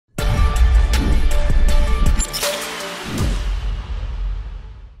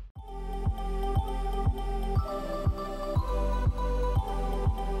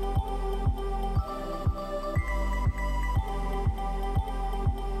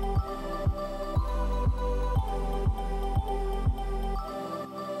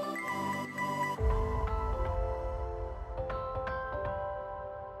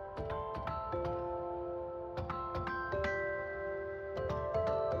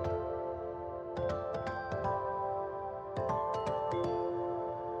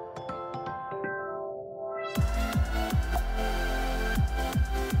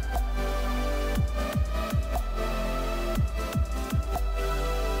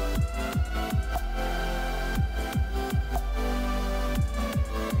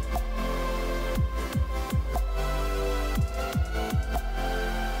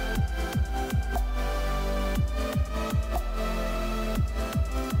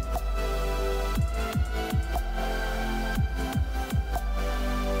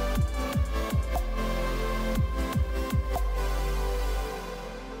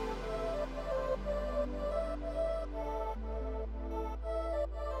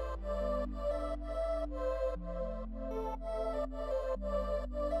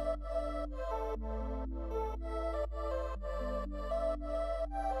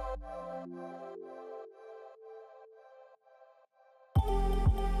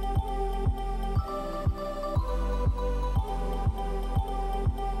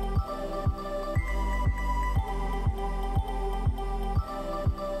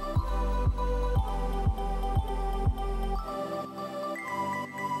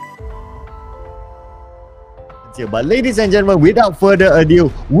here. But ladies and gentlemen, without further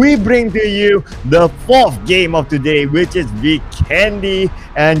ado, we bring to you the fourth game of today, which is Big Candy.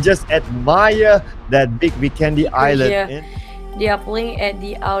 And just admire that big Candy island. Yeah. They are playing at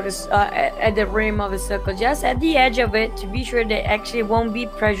the at the rim of the circle, just at the edge of it, to be sure they actually won't be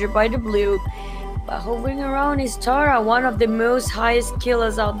pressured by the blue. But hovering around is Tara, one of the most highest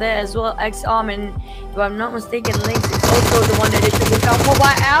killers out there as well. X-Arm, and if I'm not mistaken, Lynx is also the one that they should look out for.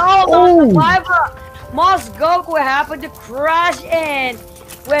 By the survivor, Moss Goku happened to crash in,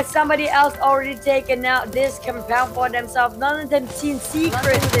 where somebody else already taken out this compound for themselves. None of them seen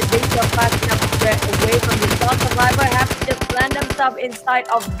secrets that they are fast enough to get away from the last survivor. Have to just land themselves inside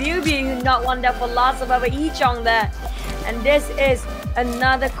of Beauty, who not one there for last survivor Ichong there. And this is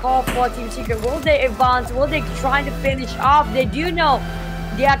another call for Team Secret. Will they advance? Will they try to finish off? They do know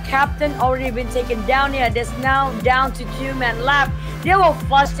their captain already been taken down here. There's now down to 2 men left. They will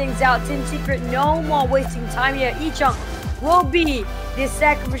flush things out. Team Secret, no more wasting time here. Ichong will be the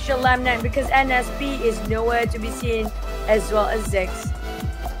sacrificial lamb then, because NSP is nowhere to be seen, as well as Zix.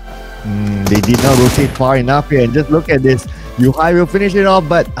 They did not rotate far enough here, and just look at this. Yuhai will finish it off,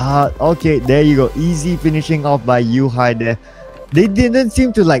 but okay, there you go. Easy finishing off by Yuhai there. They didn't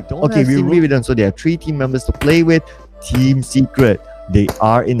seem to like, okay, we'll be with them. So they have 3 team members to play with. Team Secret, they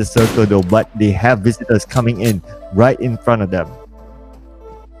are in the circle though, but they have visitors coming in right in front of them.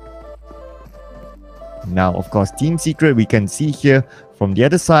 Now, of course, Team Secret, we can see here from the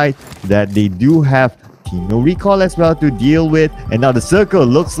other side that they do have Team No Recall as well to deal with. And now the circle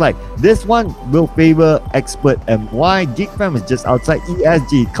looks like this one will favor Expert MY. Geek Fam is just outside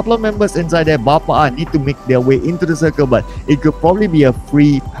ESG. Couple of members inside there. Bapa need to make their way into the circle, but it could probably be a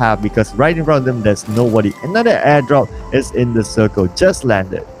free path because right in front of them, there's nobody. Another airdrop is in the circle, just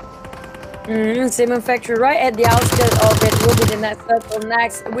landed. Simon Factory right at the outskirts of it will be the next circle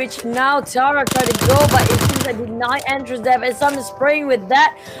next, which now Tara tried to go, but it seems like denied entrance there, and some is spraying with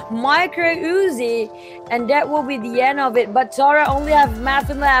that micro Uzi, and that will be the end of it. But Tara only have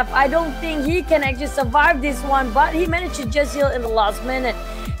Matthew left. I don't think he can actually survive this one, but he managed to just heal in the last minute.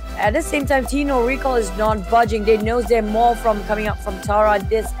 At the same time, Tino Recall is not budging. They know there's more from coming up from Tara at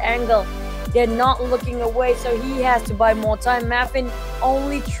this angle. They're not looking away, so he has to buy more time. Maffin,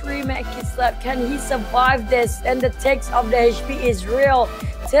 only 3 medkits left. Can he survive this? And the ticks of the HP is real.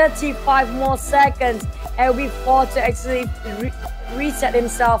 35 more seconds, and we forced to actually reset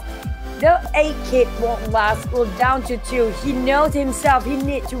himself. The 8 kit won't last. We're down to 2. He knows himself. He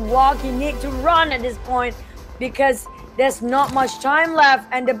needs to walk. He needs to run at this point because there's not much time left,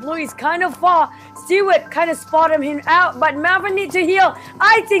 and the blue is kind of far. Stewart kind of spotted him out, but Melvin needs to heal.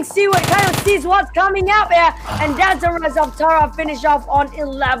 I think Stewart kind of sees what's coming out there, and that's the rest of Tara finish off on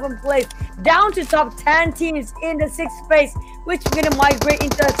 11th place. Down to top 10 teams in the 6th place, which we're going to migrate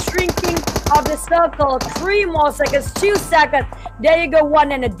into a shrinking of the circle. 3 more seconds, 2 seconds. There you go,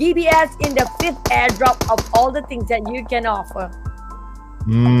 1, and a DBS in the 5th airdrop of all the things that you can offer.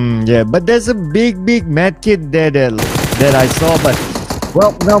 Yeah, but there's a big medkit there that I saw, but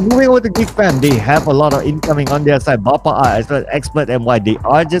well, now moving over to Geek Fam, they have a lot of incoming on their side. Bapa as well as Expert MY, they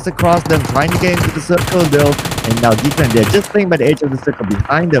are just across them, trying to get into the circle though. And now Geek Fam, they're just playing by the edge of the circle.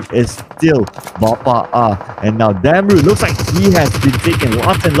 Behind them is still Bapa. And now Damru looks like he has been taking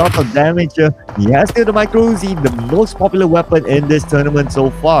lots and lots of damage. He has still the Micro Uzi, the most popular weapon in this tournament so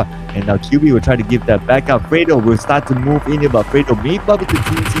far. And now QB will try to give that back up. Fredo will start to move in here, but Fredo may bump into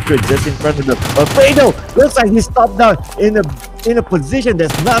Team Secret just in front of them. But Fredo looks like he's stopped down in a position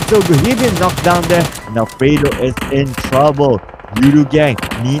that's not so good. He's been knocked down there. And now Fredo is in trouble. Yudu Gang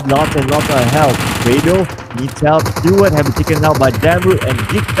need lots and lots of help. Fredo needs help. Stewart have been taken out by Damru and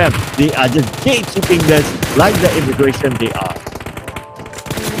Geek Fam. They are just gatekeeping this like the immigration they are.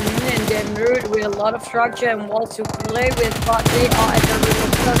 And Damru with a lot of structure and walls to play with, but they are at the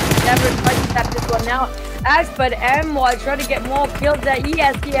river. Damru tries to tap this one now. Expert MY try to get more kills that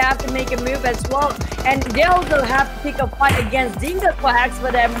ESG have to make a move as well, and they also have to pick a fight against Dingus for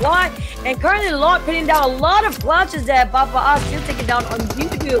Expert MY, and currently Lord pinning down a lot of clutches there. Papa are still taking down on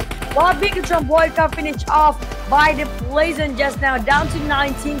YouTube, while Bigotron Boy got finished off by the Blazon just now, down to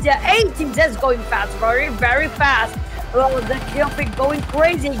 19. There 18 just going fast, very fast. Well, the kill pick going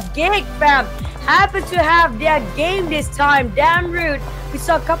crazy. Gig Fam happen to have their game this time. Damn rude. We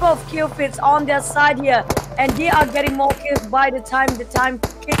saw a couple of kill feeds on their side here, and they are getting more kills by the time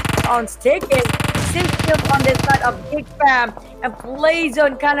kicks on ticking. 6 kills on this side of Gig Fam, and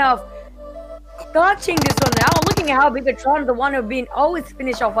Blazon kind of clutching this one now. Looking at how Bigotron, the one who been always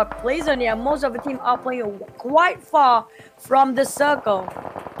finished off by Blazon here. Most of the team are playing quite far from the circle.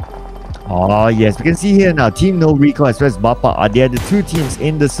 Oh, yes, we can see here now, Team No Recall as well as Bapa are the other two teams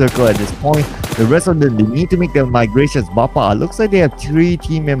in the circle at this point. The rest of them, they need to make their migrations. Bapa looks like they have 3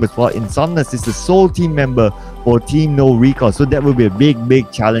 team members, while Insomnus is the sole team member for Team No Recall. So that will be a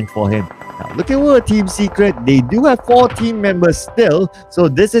big challenge for him. Now, looking over Team Secret, they do have 4 team members still. So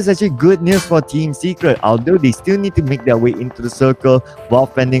this is actually good news for Team Secret, although they still need to make their way into the circle while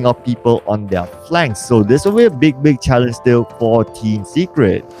fending off people on their flanks. So this will be a big challenge still for Team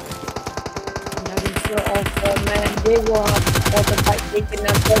Secret. All 4 men, they will have all the fight taken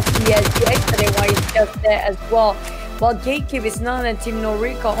up for PSG. Yesterday, why he's just there as well. While Gatekeep is not a Team No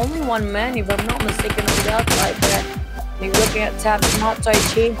Recall, only 1 man, if I'm not mistaken, on the outside there. You're looking at Tab Matsai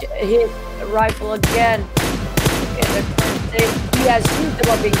change his rifle again. He has used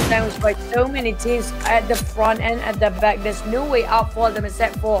about being sandwiched by so many teams at the front and at the back. There's no way out for them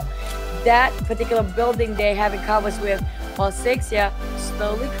except for that particular building they have in covers with. While 6 here,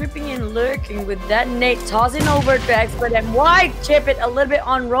 slowly creeping in, lurking with that nade, tossing over to Expert and wide chip it a little bit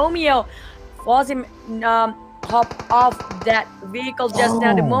on Romeo. Force him hop off that vehicle just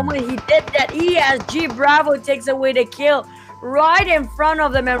now. The moment he did that, ESG Bravo takes away the kill right in front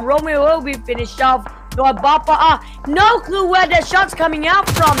of them, and Romeo will be finished off. Bapa, no clue where the shot's coming out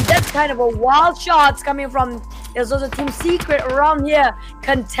from. That's kind of a wild shot coming from. There's also Team Secret around here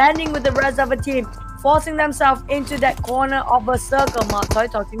contending with the rest of the team, forcing themselves into that corner of a circle. Sorry,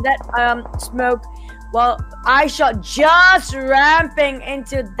 talking that smoke. Well, iShot just ramping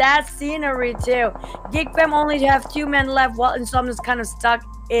into that scenery too. GigFam only have 2 men left, while Insomnia's kind of stuck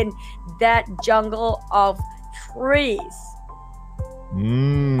in that jungle of trees.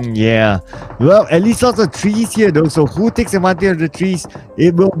 Yeah. Well, at least lots of trees here though. So who takes advantage of the trees?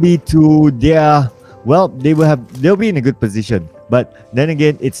 It will be to their... Well, they'll be in a good position. But then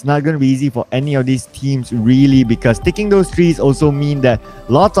again, it's not going to be easy for any of these teams really, because taking those trees also mean that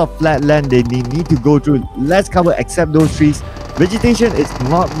lots of flat land they need to go through. Less cover except those trees. Vegetation is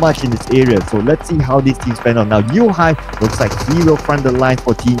not much in this area, so let's see how these teams spend on. Now, Yuhai looks like he will front the line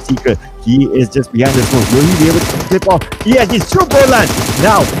for Team Secret. He is just behind the smoke. Will he be able to flip off? He has his super land.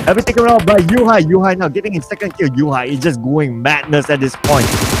 Now, everything around by Yuhai. Yuhai now getting his second kill. Yuhai is just going madness at this point.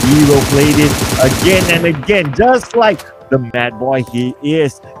 He will play this again and again, just like the mad boy he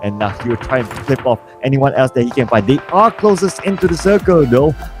is, and now he will try and flip off anyone else that he can find. They are closest into the circle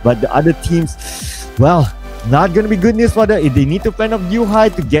though, but the other teams, well, not gonna be good news for them if they need to fend off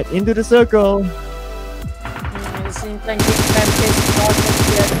Yuhai to get into the circle. It seems like is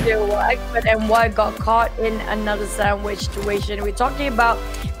but MY got caught in another sandwich situation. We're talking about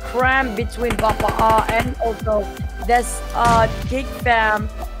cram between Bapa and also this Gig Fam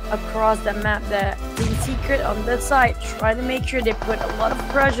across the map there. Team Secret on this side, trying to make sure they put a lot of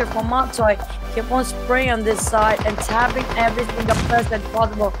pressure for Matoi. Keep on spraying on this side and tapping every single person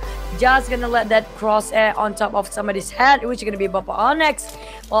possible. Just gonna let that crosshair on top of somebody's head, which is gonna be Bapa next.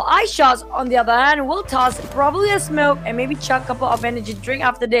 While iShots on the other hand will toss probably a smoke and maybe chuck a couple of energy drink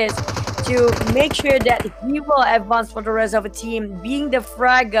after this to make sure that he will advance for the rest of the team, being the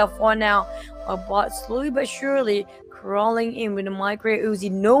fragger for now. But slowly but surely crawling in with the micro Uzi.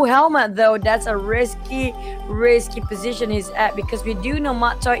 No helmet though. That's a risky position he's at, because we do know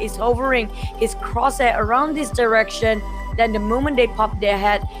Matoi is hovering his crosshair around this direction. Then the moment they pop their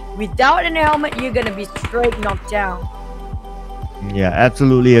head without any helmet, you're gonna be straight knocked down. Yeah,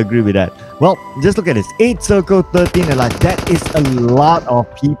 absolutely agree with that. Well, just look at this. 8 circle, 13 alive. That is a lot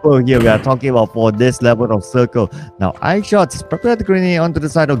of people here we are talking about for this level of circle. Now, iShots prepare the grenade onto the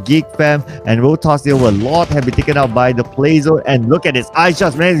side of Geek Fam and will toss it over. Lord have been taken out by the play zone. And look at this.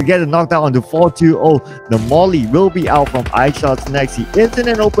 iShots managed to get a knockdown onto 4-2-0. The Molly will be out from iShots next. He is in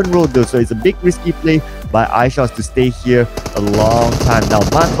an open road though, so it's a big risky play by iShots to stay here a long time. Now,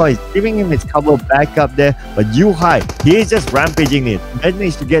 Matoi is giving him his cover back up there, but Yuhai, he is just rampaging it.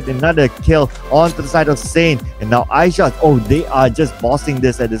 Managed to get another kill onto the side of Sane, and now iShots, oh, they are just bossing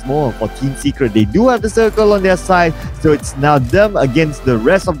this at this moment for Team Secret. They do have the circle on their side, so it's now them against the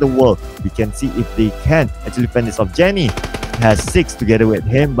rest of the world. We can see if they can actually fend this off. Jenny has 6 together with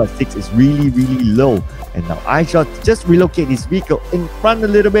him, but 6 is really low. And now iShots just relocate his vehicle in front a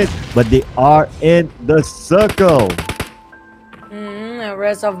little bit, but they are in the circle. The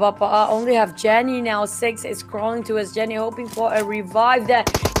rest of Bapa only have Jenny now. 6 is crawling towards Jenny, hoping for a revive there.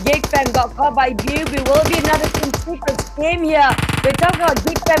 Gig Fam got caught by Bubi. Will be another Team Secret game here. We're talking about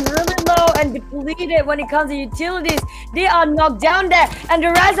Big Fam really low and depleted when it comes to utilities. They are knocked down there, and the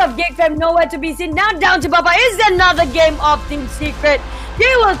rest of Geek Fam nowhere to be seen. Now down to Papa. Is another game of Team Secret.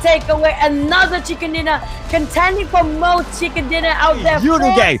 They will take away another chicken dinner, contending for most chicken dinner out there.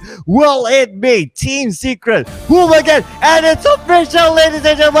 Unigame, will it be Team Secret who will get? And it's official, ladies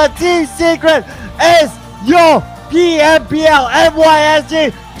and gentlemen. Team Secret is your PMPL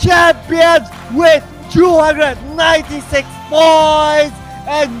NYSG champions with 296 points.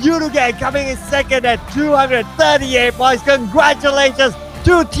 And Unigame coming in second at 238 points. Congratulations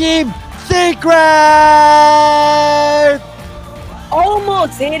to Team Secret!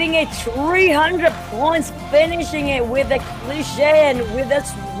 Almost hitting a 300 points, finishing it with a cliche and with a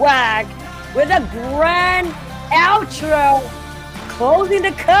swag, with a grand outro, closing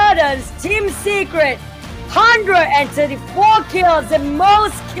the curtains. Team Secret, 134 kills, the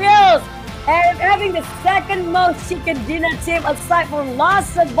most kills, and having the second most chicken dinner team aside from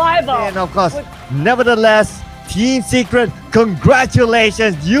Last Survivor. And of course, nevertheless, Team Secret,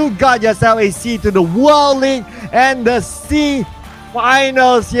 congratulations! You got yourself a seat to the World League and the C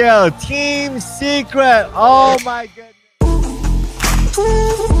Finals here. Team Secret, oh my goodness.